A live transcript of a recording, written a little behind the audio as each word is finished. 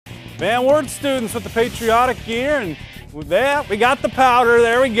Van Wert students with the patriotic gear, and yeah, we got the powder.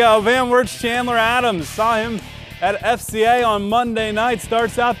 There we go. Van Wert's Chandler Adams. Saw him at FCA on Monday night.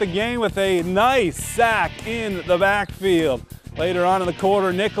 Starts out the game with a nice sack in the backfield. Later on in the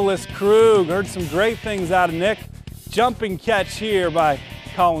quarter, Nicholas Krug. Heard some great things out of Nick. Jumping catch here by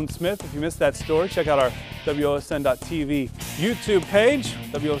Colin Smith. If you missed that story, check out our WOSN.TV YouTube page,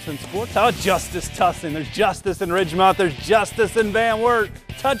 WOSN Sports. How about Justice Tussin? There's justice in Ridgemont. There's justice in Van Wert.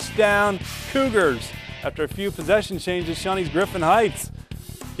 Touchdown, Cougars. After a few possession changes, Shawnee's Griffin Heights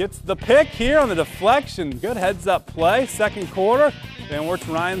gets the pick here on the deflection. Good heads-up play. Second quarter, Van Wert's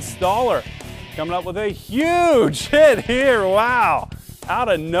Ryan Staller coming up with a huge hit here. Wow, out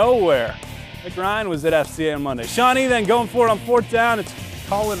of nowhere. Nick Ryan was at FCA on Monday. Shawnee then going for it on fourth down. It's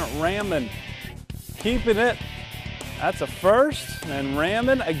Colin Rammond keeping it. That's a first. And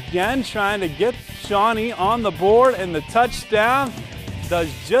Rammond again trying to get Shawnee on the board, and the touchdown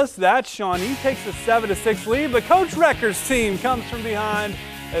does just that. Shawnee takes a 7-6 lead, but Coach Recker's team comes from behind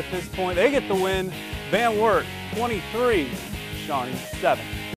at this point. They get the win. Van Wert 23, Shawnee 7.